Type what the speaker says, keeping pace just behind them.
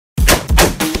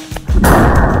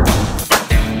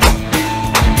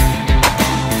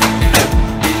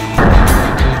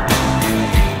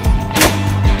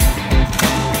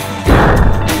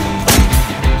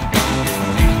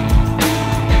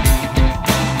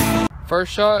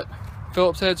First shot,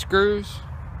 Phillips head screws.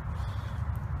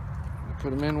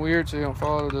 Put them in weird so you don't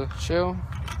fall out of the shell.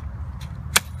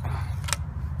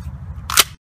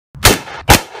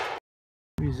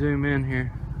 Let me zoom in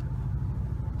here.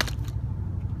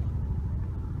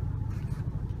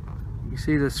 You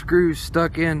see the screws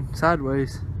stuck in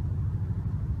sideways.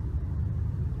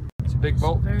 It's a big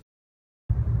bolt.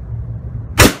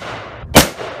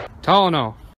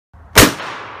 Tylenol.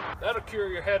 That'll cure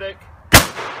your headache.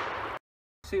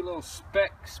 See little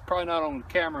specks, probably not on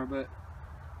camera, but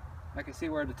I can see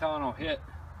where the Tylenol hit.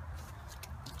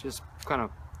 Just kind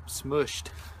of smushed.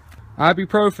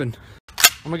 Ibuprofen.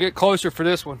 I'm gonna get closer for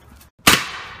this one.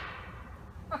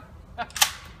 It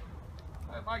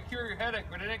might cure your headache,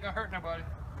 but it ain't gonna hurt nobody.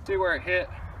 See where it hit.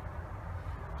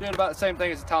 Doing about the same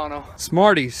thing as the Tylenol.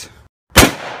 Smarties.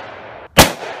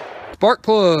 Spark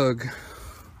plug.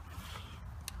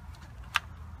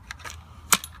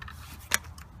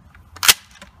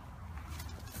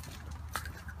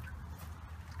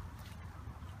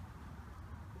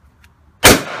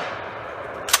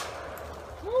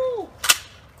 Woo!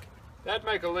 That'd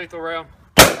make a lethal round.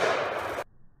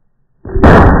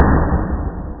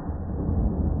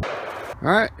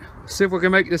 Alright, let's see if we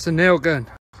can make this a nail gun.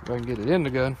 See if I can get it in the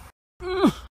gun.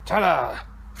 Ta-da!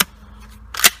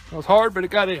 That was hard, but it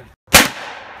got in.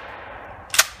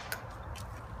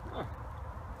 Huh.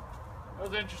 That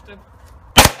was interesting.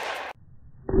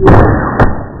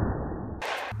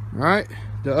 Alright,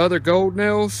 the other gold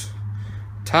nails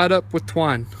tied up with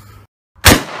twine.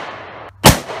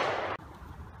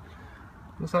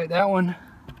 Looks like that one.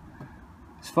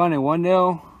 It's funny, one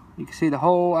nail, you can see the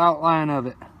whole outline of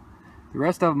it. The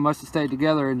rest of them must have stayed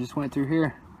together and just went through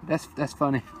here. That's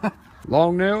funny.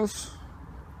 Long nails.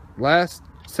 Last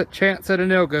chance at a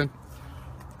nail gun.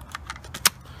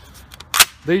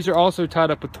 These are also tied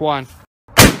up with twine.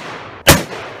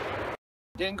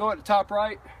 Didn't go at the top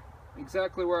right,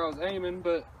 exactly where I was aiming,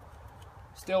 but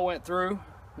still went through.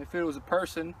 If it was a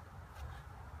person,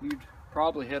 you'd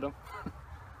probably hit them.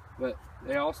 But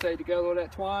they all stayed together with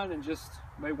that twine and just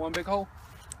made one big hole.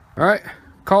 Alright,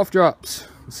 cough drops.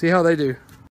 Let's see how they do.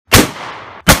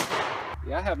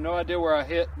 Yeah, I have no idea where I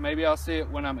hit. Maybe I'll see it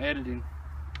when I'm editing.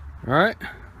 Alright,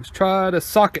 let's try the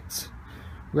sockets.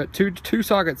 We got two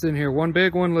sockets in here, one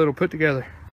big, one little, put together.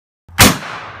 Well,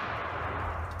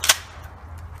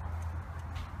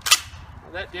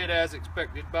 that did as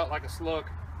expected, about like a slug.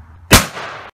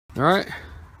 Alright,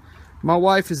 my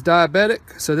wife is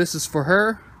diabetic, so this is for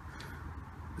her.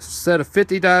 A set of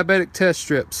 50 diabetic test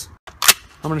strips.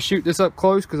 I'm going to shoot this up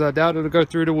close because I doubt it'll go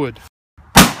through the wood.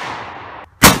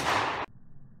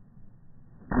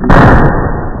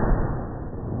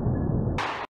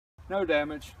 No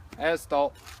damage, as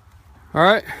thought.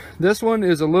 Alright, this one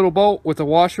is a little bolt with a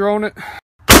washer on it.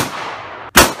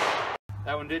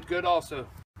 That one did good also.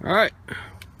 Alright,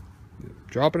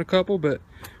 dropping a couple, but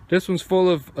this one's full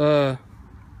of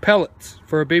pellets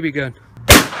for a BB gun.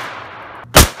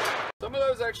 Some of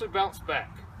those actually bounce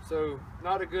back, so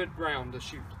not a good round to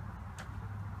shoot.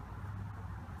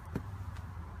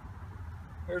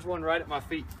 There's one right at my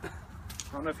feet. I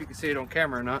don't know if you can see it on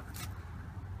camera or not.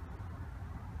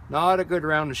 Not a good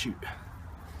round to shoot.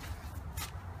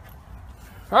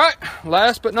 Alright,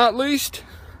 last but not least,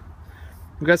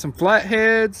 we got some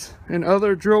flatheads and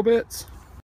other drill bits.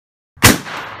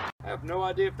 I have no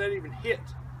idea if that even hit.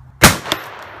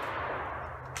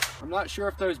 I'm not sure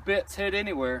if those bits hit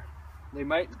anywhere. They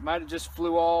might have just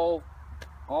flew all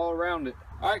around it.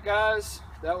 Alright guys,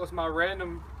 that was my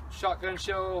random shotgun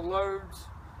shell loads.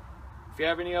 If you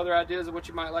have any other ideas of what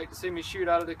you might like to see me shoot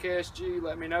out of the KSG,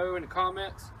 let me know in the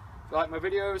comments. If you like my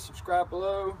videos, subscribe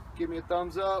below, give me a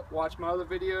thumbs up, watch my other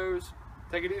videos.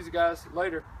 Take it easy guys,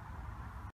 later.